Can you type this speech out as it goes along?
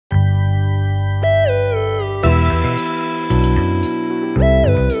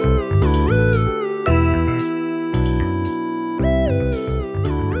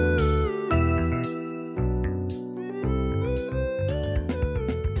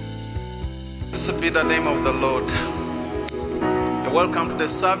Blessed be the name of the Lord. You're welcome to the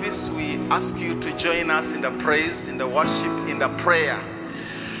service. We ask you to join us in the praise, in the worship, in the prayer,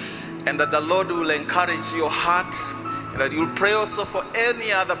 and that the Lord will encourage your heart, and that you'll pray also for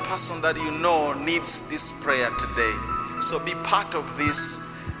any other person that you know needs this prayer today. So be part of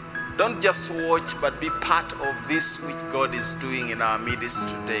this. Don't just watch, but be part of this which God is doing in our midst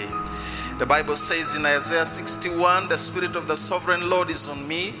today. The Bible says in Isaiah 61, the Spirit of the Sovereign Lord is on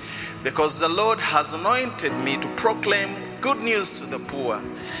me, because the Lord has anointed me to proclaim good news to the poor.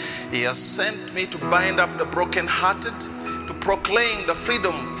 He has sent me to bind up the brokenhearted, to proclaim the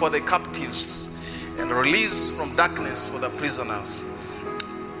freedom for the captives, and release from darkness for the prisoners,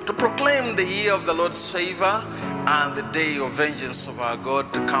 to proclaim the year of the Lord's favor and the day of vengeance of our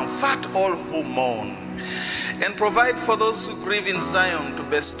God, to comfort all who mourn, and provide for those who grieve in Zion, to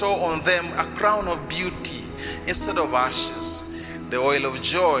bestow on them a crown of beauty instead of ashes, the oil of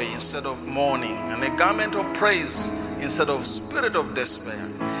joy instead of mourning, and a garment of praise instead of spirit of despair.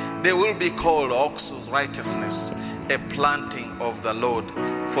 They will be called oaks of righteousness, a planting of the Lord,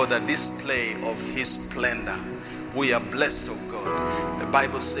 for the display of his splendor. We are blessed of God. The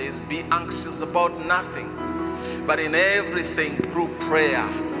Bible says, be anxious about nothing, but in everything through prayer,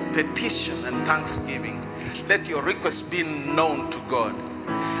 petition, and thanksgiving, let your requests be known to God.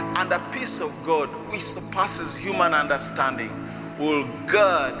 And the peace of God, which surpasses human understanding, will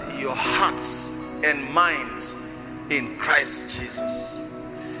guard your hearts and minds in Christ Jesus.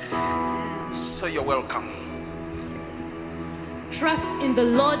 So you're welcome. Trust in the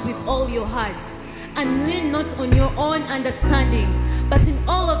Lord with all your heart, and lean not on your own understanding, but in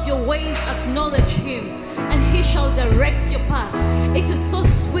all of your ways acknowledge him, and he shall direct your path. It is so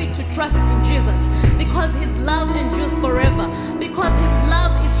sweet to trust in Jesus, because his love endures forever, because his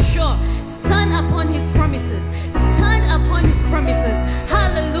love is sure. Stand upon his promises. Stand upon his promises.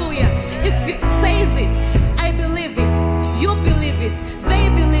 Hallelujah. If it says it, I believe it. You believe it. They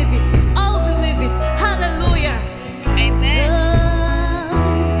believe it. All believe it. Hallelujah. Amen.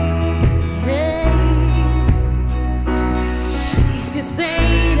 If you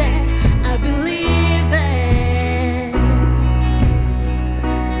say that, I believe it.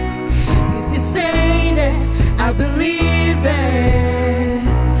 If you say that, I believe it.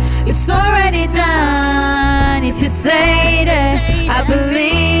 It's already done. If you say that, I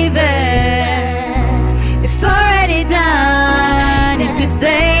believe it. It's already done. If you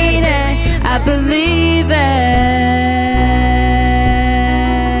say that, I believe it.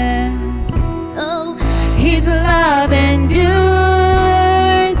 Oh, his love endures.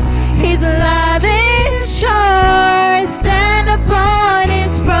 His love is sure. Stand upon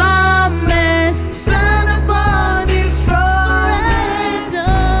his promise. Stand upon his promise.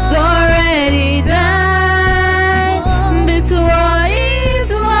 It's already done. This war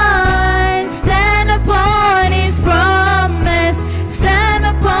is won. Stand upon his promise. Stand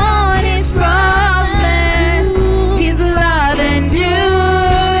upon his promise. His love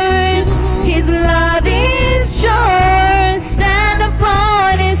endures. His love is sure. Stand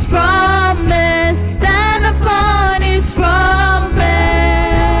upon his promise. Stand upon his promise.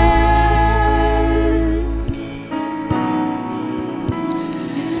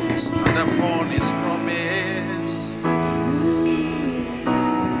 Stand upon his promise.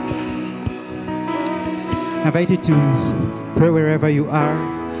 I invite you to pray wherever you are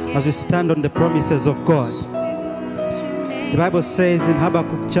as we stand on the promises of God. The Bible says in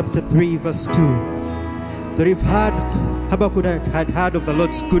Habakkuk chapter 3 verse 2 that Habakkuk had heard of the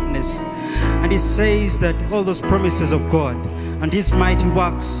Lord's goodness, and he says that all those promises of God and his mighty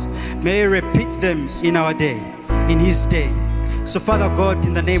works, may he repeat them in our day, in his day. So Father God,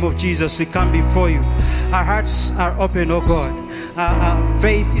 in the name of Jesus, we come before you. Our hearts are open, oh God. Our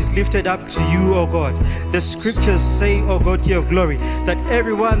faith is lifted up to you, oh God. The scriptures say, oh God, King of glory, that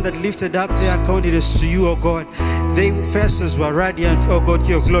everyone that lifted up their countenance to you, oh God, their faces were radiant, oh God,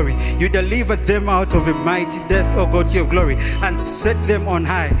 King of glory. You delivered them out of a mighty death, oh God, King of glory, and set them on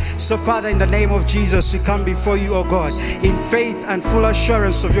high. So Father, in the name of Jesus, we come before you, oh God, in faith and full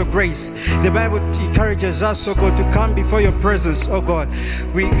assurance of your grace. The Bible encourages us, oh God, to come before your presence, oh God,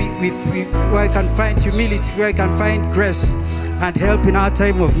 where I can find humility, where I can find grace and help in our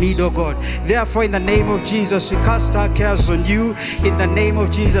time of need, oh God. Therefore, in the name of Jesus, we cast our cares on you. In the name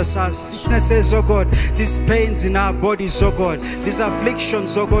of Jesus, our sicknesses, oh God, these pains in our bodies, oh God, these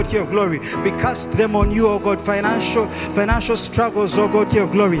afflictions, oh God, King of glory, we cast them on you, oh God. Financial struggles, oh God, King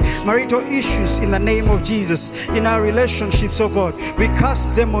of glory, marital issues, in the name of Jesus, in our relationships, oh God, we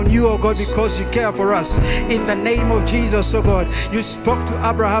cast them on you, oh God, because you care for us. In the name of Jesus, oh God, you spoke to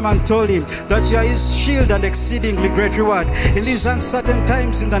Abraham and told him that you are his shield and exceedingly great reward. In these uncertain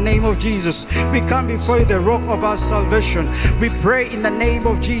times in the name of Jesus. We come before you, the rock of our salvation. We pray in the name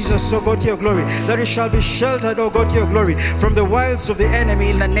of Jesus, O God, your glory, that we shall be sheltered, O God, your glory, from the wiles of the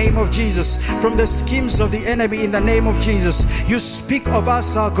enemy in the name of Jesus, from the schemes of the enemy in the name of Jesus. You speak of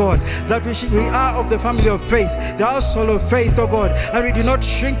us, our God, that we are of the family of faith, the household of faith, O God, and we do not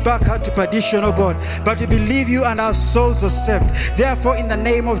shrink back unto perdition, O God, but we believe you and our souls are saved. Therefore, in the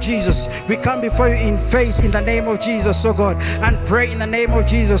name of Jesus, we come before you in faith in the name of Jesus, O God, and pray in the name of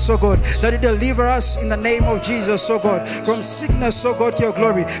Jesus, O God, that you deliver us in the name of Jesus, O God, from sickness, O God, your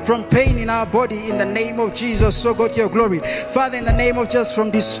glory, from pain in our body in the name of Jesus, O God, your glory. Father, in the name of Jesus,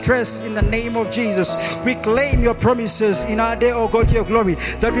 from distress in the name of Jesus, we claim your promises in our day, O God, your glory,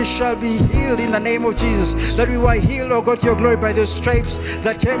 that we shall be healed in the name of Jesus, that we were healed, O God, your glory, by the stripes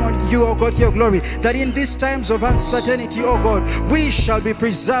that came on you, O God, your glory, that in these times of uncertainty, O God, we shall be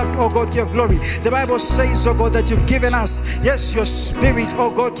preserved, O God, your glory. The Bible says, O God, that you've given us, yes, your spirit,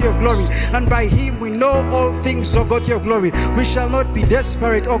 O God, your glory, and by him we know all things, O God, your glory. We shall not be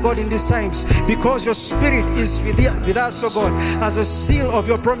desperate, O God, in these times, because your spirit is with us, O God, as a seal of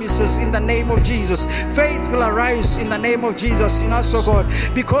your promises in the name of Jesus. Faith will arise in the name of Jesus in us, O God,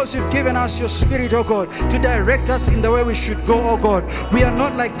 because you've given us your spirit, O God, to direct us in the way we should go, O God. We are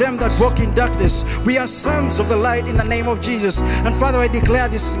not like them that walk in darkness. We are sons of the light in the name of Jesus. And Father, I declare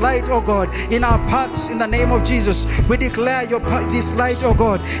this light, O God, in our paths in the name of Jesus. We declare this light, O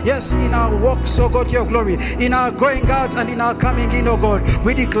God, yes, in our walks, O God, your glory, in our going out and in our coming in, O God.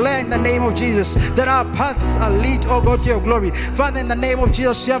 We declare in the name of Jesus that our paths are lit, O God, your glory. Father, in the name of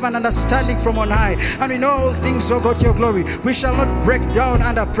Jesus, you have an understanding from on high, and we know all things, O God, your glory. We shall not break down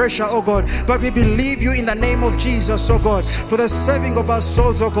under pressure, O God, but we believe you in the name of Jesus, O God, for the saving of our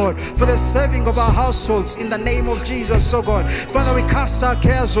souls, O God, for the saving of our households in the name of Jesus, O God. Father, we cast our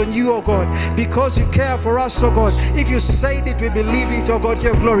cares on you, O God, because you care for us, O God. If you said it, we believe it, O God,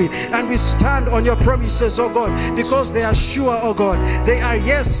 your glory, and we stand on your promises, O God, because they are sure, O God. They are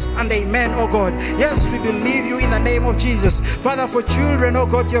yes and amen, O God. Yes, we believe you in the name of Jesus. Father, for children, O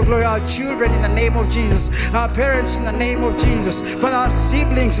God, your glory, our children in the name of Jesus, our parents in the name of Jesus, Father, our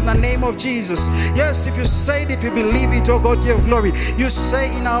siblings in the name of Jesus. Yes, if you said it, we believe it, O God, your glory. You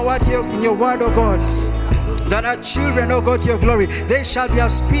say in our word, in your word, O God, that our children, O God, your glory, they shall be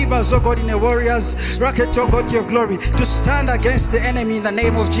as quivers, O God, in a warrior's rocket, O God, your glory, to stand against the enemy in the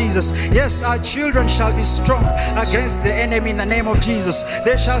name of Jesus. Yes, our children shall be strong against the enemy in the name of Jesus.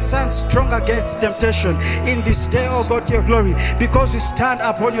 They shall stand strong against temptation in this day, O God, your glory, because we stand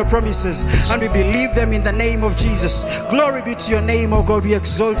upon your promises and we believe them in the name of Jesus. Glory be to your name, O God. We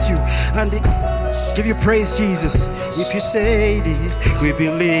exalt you and give you praise, Jesus. If you said it, we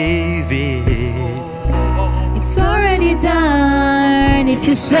believe it. It's already done. If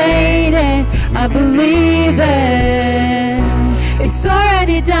you say it, I believe it. It's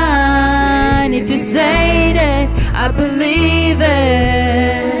already done. If you say it, I believe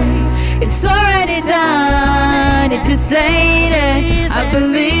it. It's already done. If you say it, I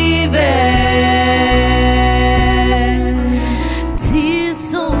believe it. 'Tis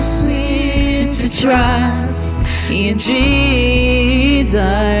so sweet to trust in Jesus,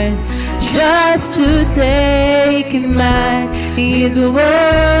 just to take him at his word,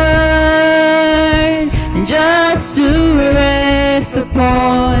 just to rest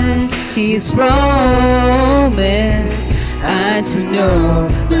upon his promise, and to know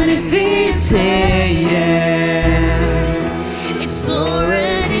that if he say yeah, it's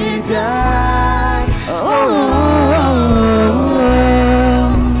already done. Oh,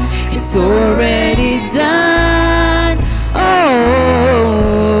 it's already done. Oh,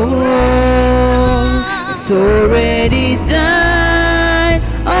 it's already done.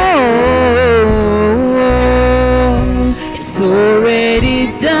 Oh, it's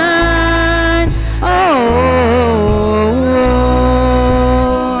already done. Oh,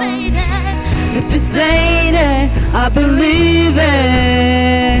 if you say that, I believe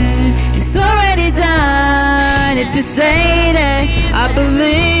it. It's already done. If you say that, I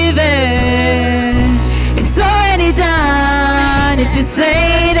believe it. It's already done. If you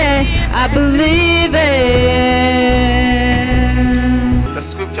say that, I believe it. The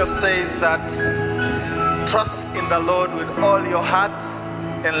scripture says that trust in the Lord with all your heart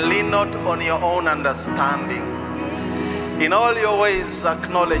and lean not on your own understanding. In all your ways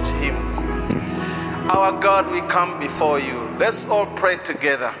acknowledge him. Our God, we come before you. Let's all pray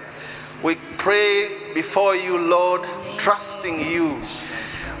together. We pray before you, Lord, trusting you,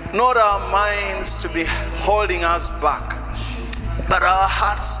 not our minds to be holding us back, but our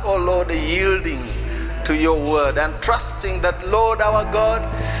hearts, oh Lord, yielding to your word and trusting that, Lord, our God,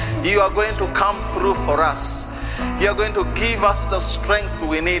 you are going to come through for us. You are going to give us the strength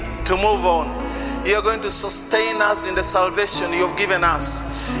we need to move on. You are going to sustain us in the salvation you have given us.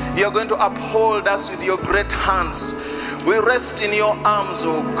 You are going to uphold us with your great hands. We rest in your arms,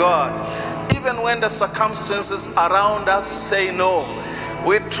 O God. Even when the circumstances around us say no,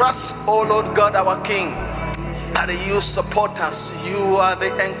 we trust, O Lord God, our King, that you support us. You are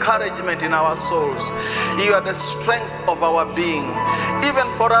the encouragement in our souls. You are the strength of our being. Even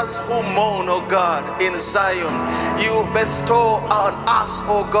for us who mourn, O God, in Zion, you bestow on us,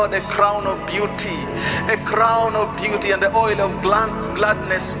 O God, a crown of beauty, and the oil of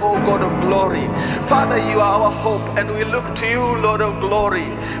gladness, O God of glory. Father, you are our hope, and we look to you, Lord of glory,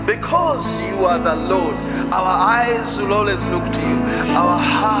 because you are the Lord. Our eyes will always look to you. Our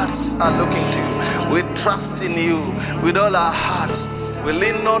hearts are looking to you. We trust in you with all our hearts. We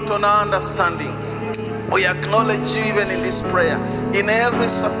lean not on our understanding. We acknowledge you even in this prayer, in every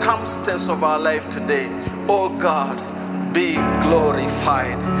circumstance of our life today. Oh God, be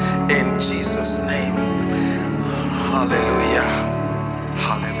glorified in Jesus' name. Hallelujah.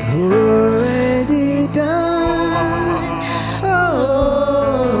 Hallelujah. Already done.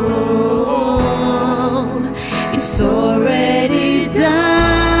 Oh, it's already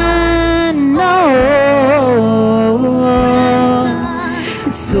done. Oh,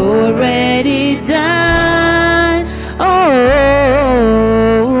 it's already done. Oh,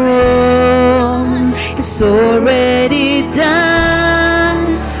 it's already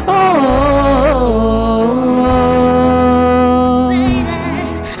done. Oh,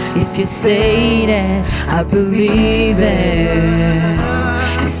 if you say that, I believe it.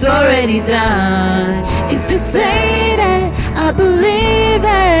 It's already done. If you say that, I believe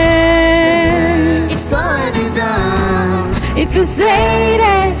it. It's already done. If you say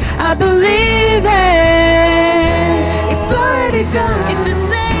that, I believe it. It's already done.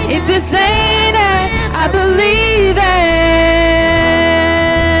 If you say that, I believe